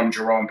support from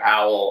Jerome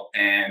Powell,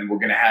 and we're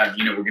going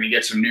to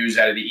get some news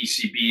out of the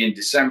ECB in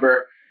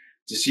December,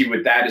 to see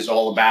what that is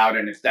all about,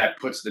 and if that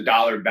puts the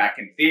dollar back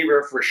in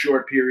favor for a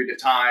short period of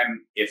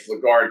time. If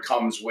Lagarde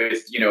comes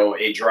with,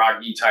 a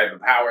Draghi type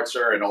of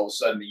howitzer, and all of a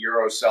sudden the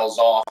euro sells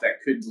off,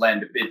 that could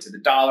lend a bit to the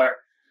dollar.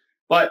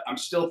 But I'm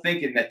still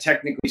thinking that,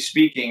 technically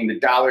speaking, the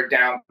dollar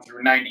down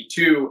through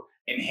 92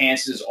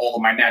 enhances all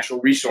of my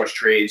natural resource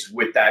trades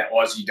with that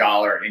Aussie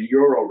dollar and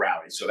euro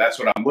rally. So that's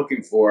what I'm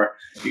looking for,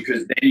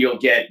 because then you'll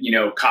get,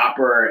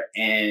 copper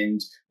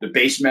and the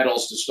base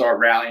metals to start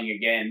rallying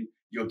again.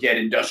 You'll get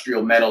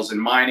industrial metals and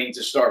mining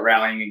to start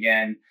rallying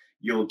again.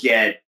 You'll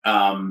get,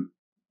 some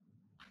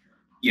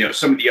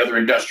of the other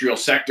industrial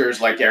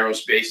sectors like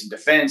aerospace and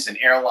defense and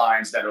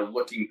airlines that are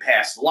looking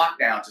past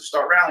lockdown to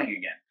start rallying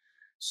again.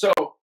 So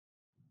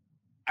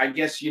I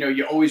guess,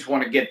 you always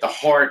want to get the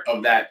heart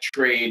of that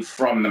trade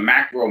from the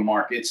macro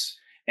markets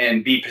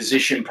and be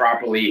positioned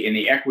properly in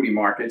the equity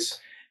markets.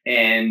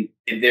 And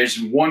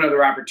there's one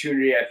other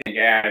opportunity, I think,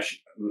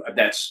 Ash,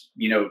 that's,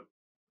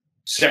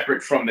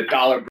 separate from the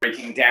dollar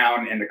breaking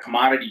down and the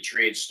commodity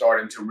trade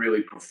starting to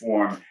really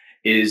perform,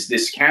 is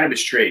this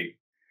cannabis trade.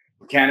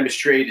 The cannabis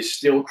trade is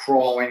still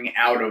crawling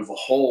out of a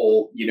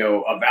hole,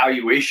 a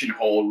valuation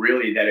hole,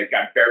 really, that it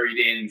got buried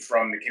in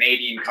from the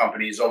Canadian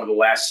companies over the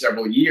last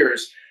several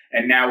years.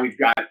 And now we've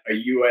got a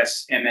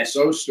U.S.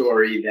 MSO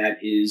story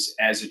that is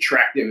as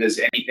attractive as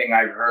anything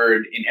I've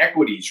heard in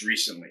equities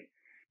recently.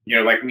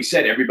 Like we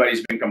said,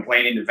 everybody's been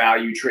complaining the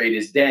value trade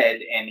is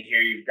dead. And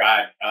here you've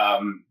got,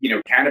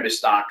 cannabis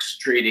stocks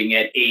trading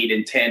at 8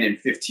 and 10 and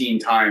 15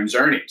 times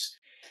earnings.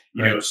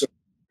 So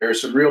there are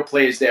some real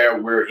plays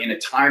there. We're in a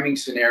timing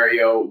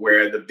scenario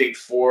where the big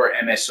four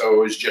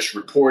MSOs just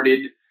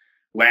reported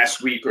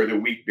last week or the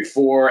week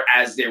before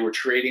as they were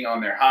trading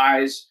on their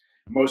highs.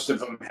 Most of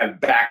them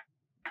have backed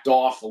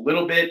off a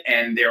little bit,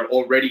 and they're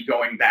already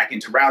going back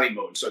into rally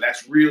mode. So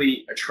that's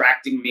really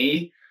attracting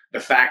me. The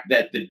fact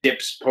that the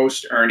dips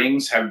post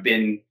earnings have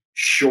been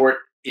short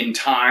in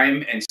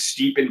time and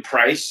steep in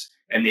price,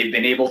 and they've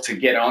been able to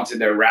get onto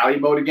their rally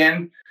mode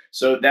again.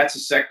 So that's a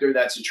sector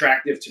that's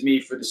attractive to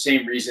me for the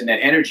same reason that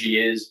energy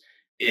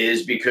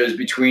is because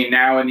between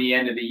now and the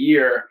end of the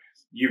year,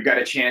 you've got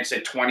a chance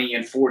at 20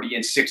 and 40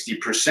 and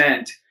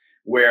 60%,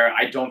 where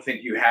I don't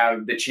think you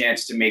have the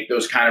chance to make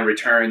those kind of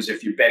returns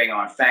if you're betting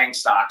on FANG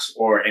stocks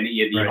or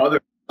any of the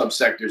other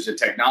subsectors of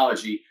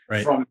technology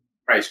from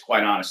price,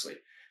 quite honestly.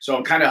 So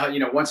I'm kind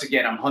of, once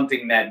again, I'm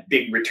hunting that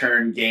big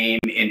return game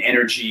in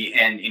energy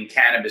and in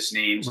cannabis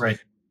names. Right.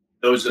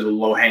 Those are the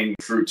low-hanging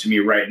fruit to me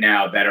right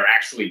now that are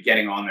actually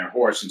getting on their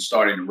horse and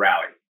starting to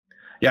rally.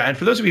 Yeah, and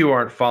for those of you who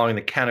aren't following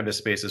the cannabis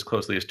space as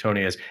closely as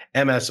Tony is,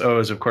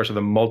 MSOs, of course, are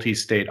the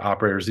multi-state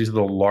operators. These are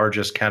the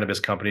largest cannabis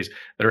companies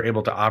that are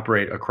able to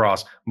operate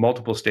across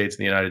multiple states in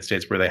the United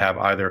States where they have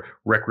either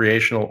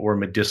recreational or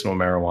medicinal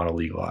marijuana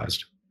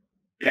legalized.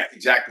 Yeah,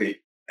 exactly,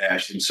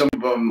 Ash. And some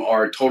of them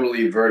are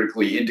totally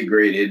vertically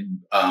integrated,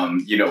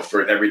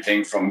 for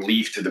everything from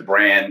leaf to the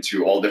brand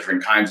to all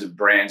different kinds of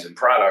brands and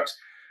products.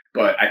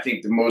 But I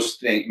think the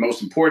most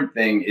important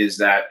thing is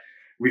that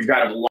we've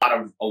got a lot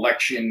of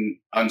election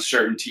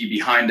uncertainty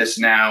behind us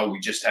now. We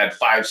just had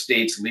 5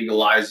 states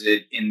legalize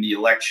it in the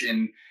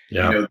election.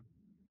 Yeah.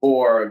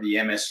 Or the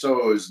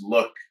MSOs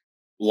look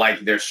like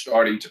they're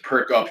starting to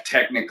perk up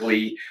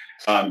technically.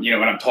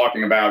 When I'm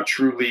talking about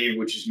Trulieve,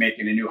 which is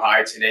making a new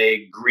high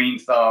today, Green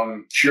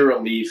Thumb,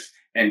 Curaleaf,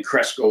 and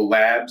Cresco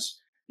Labs.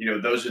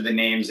 Those are the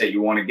names that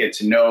you want to get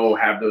to know,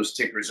 have those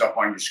tickers up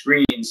on your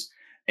screens,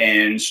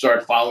 and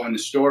start following the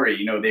story.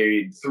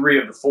 3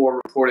 of the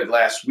 4 reported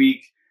last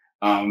week.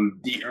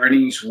 The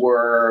earnings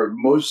were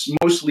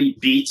mostly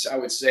beats, I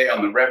would say,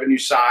 on the revenue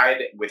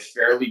side, with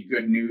fairly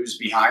good news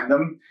behind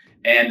them.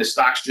 And the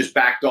stocks just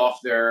backed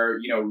off their,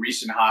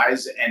 recent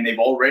highs, and they've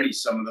already,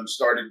 some of them,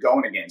 started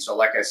going again. So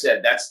like I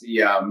said, that's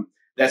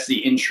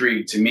the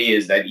intrigue to me,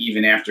 is that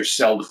even after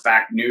sell the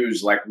fact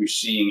news, like we're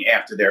seeing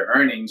after their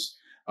earnings,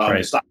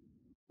 the stock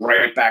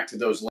right back to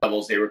those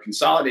levels they were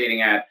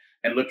consolidating at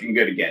and looking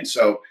good again.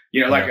 So,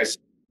 like I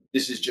said,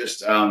 this is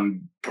just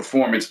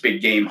performance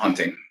big game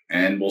hunting.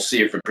 And we'll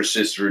see if it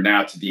persists through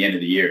now to the end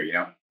of the year,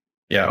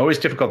 Yeah, always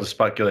difficult to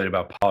speculate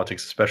about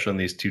politics, especially in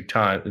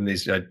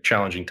these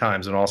challenging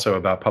times, and also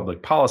about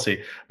public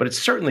policy. But it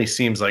certainly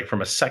seems like,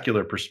 from a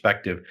secular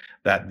perspective,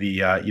 that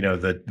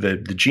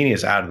the genie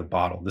is out of the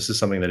bottle. This is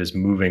something that is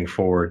moving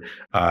forward,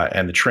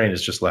 and the train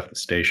has just left the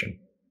station.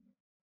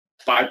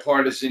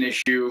 Bipartisan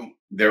issue.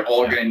 They're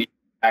all going to need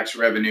tax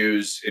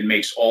revenues. It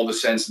makes all the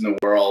sense in the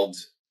world.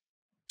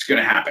 It's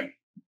going to happen.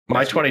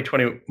 My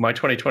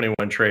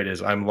 2021 trade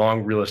is I'm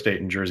long real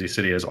estate in Jersey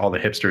City as all the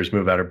hipsters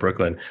move out of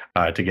Brooklyn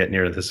to get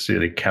near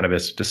the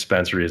cannabis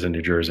dispensaries in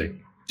New Jersey.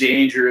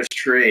 Dangerous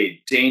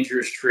trade. Taking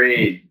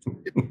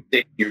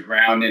your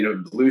ground in a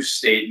blue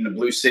state, in a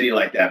blue city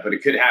like that. But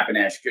it could happen,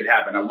 Ash. It could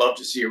happen. I'd love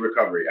to see a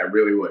recovery. I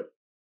really would.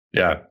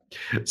 Yeah.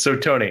 So,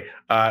 Tony,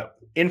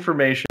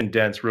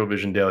 information-dense Real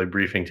Vision Daily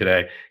Briefing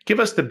today. Give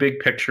us the big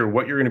picture,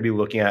 what you're going to be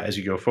looking at as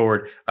you go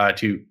forward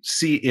to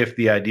see if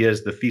the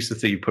ideas, the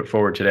thesis that you put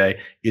forward today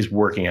is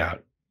working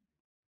out.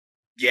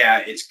 Yeah,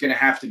 it's going to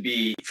have to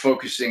be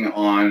focusing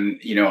on,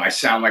 I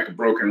sound like a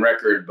broken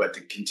record, but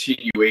the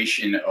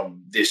continuation of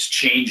this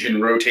change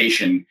in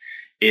rotation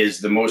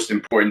is the most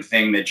important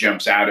thing that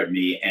jumps out at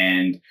me.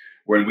 And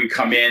when we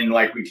come in,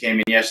 like we came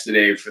in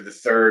yesterday for the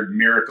third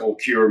miracle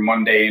cure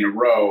Monday in a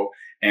row,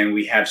 and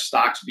we have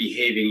stocks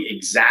behaving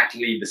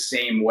exactly the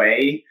same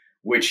way,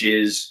 which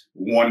is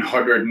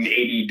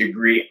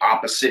 180-degree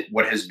opposite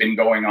what has been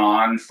going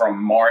on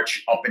from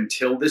March up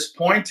until this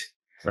point.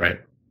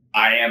 Right.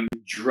 I am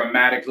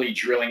dramatically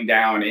drilling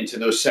down into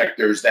those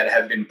sectors that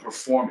have been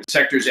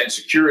sectors and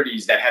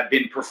securities that have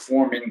been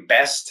performing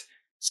best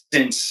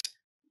since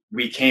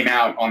we came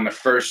out on the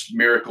first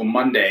Miracle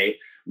Monday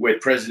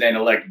with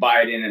President-elect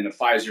Biden and the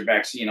Pfizer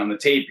vaccine on the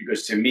tape,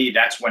 because to me,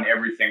 that's when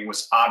everything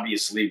was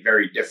obviously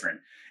very different.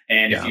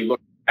 And if you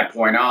look at that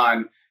point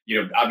on,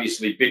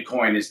 obviously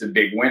Bitcoin is the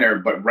big winner,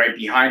 but right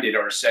behind it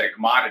are a set of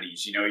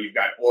commodities. You've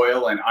got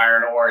oil and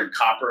iron ore and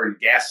copper and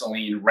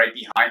gasoline right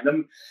behind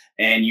them.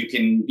 And you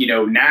can,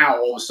 now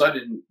all of a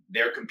sudden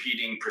they're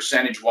competing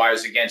percentage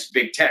wise against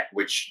big tech,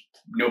 which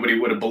nobody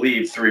would have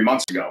believed 3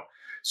 months ago.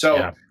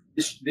 So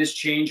this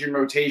change in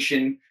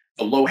rotation,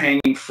 the low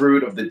hanging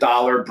fruit of the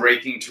dollar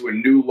breaking to a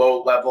new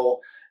low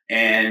level,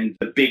 and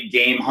the big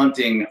game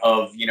hunting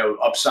of,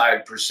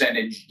 upside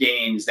percentage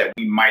gains that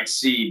we might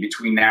see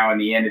between now and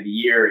the end of the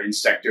year in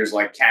sectors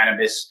like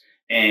cannabis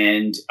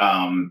and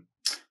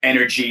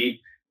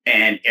energy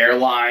and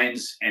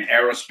airlines and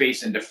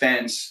aerospace and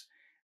defense.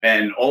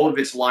 And all of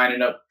it's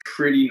lining up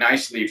pretty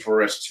nicely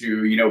for us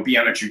to, be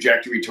on a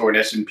trajectory toward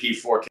S&P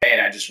 4K.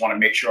 And I just want to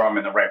make sure I'm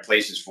in the right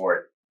places for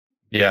it.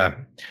 Yeah.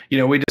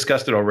 We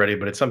discussed it already,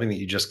 but it's something that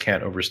you just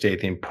can't overstate,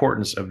 the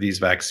importance of these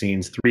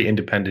vaccines, 3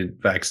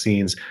 independent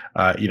vaccines,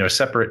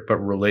 separate but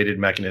related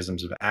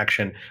mechanisms of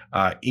action,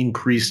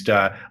 increased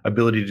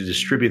ability to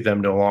distribute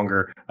them, no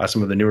longer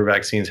some of the newer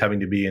vaccines having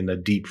to be in the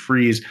deep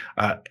freeze.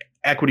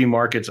 Equity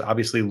markets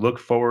obviously look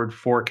forward,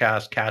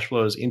 forecast cash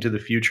flows into the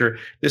future.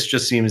 This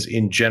just seems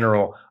in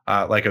general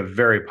like a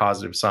very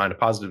positive sign, a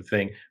positive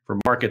thing for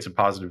markets, a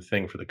positive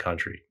thing for the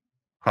country,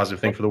 positive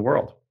thing for the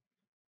world.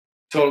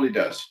 Totally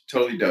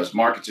does.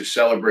 Markets are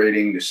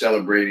celebrating. They're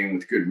celebrating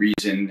with good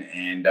reason.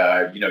 And,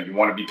 you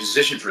want to be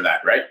positioned for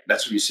that, right?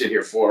 That's what you sit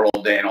here for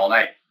all day and all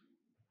night.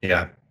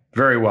 Yeah,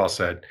 very well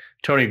said.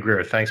 Tony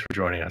Greer, thanks for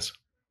joining us.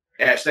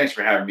 Ash, thanks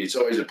for having me. It's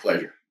always a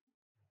pleasure.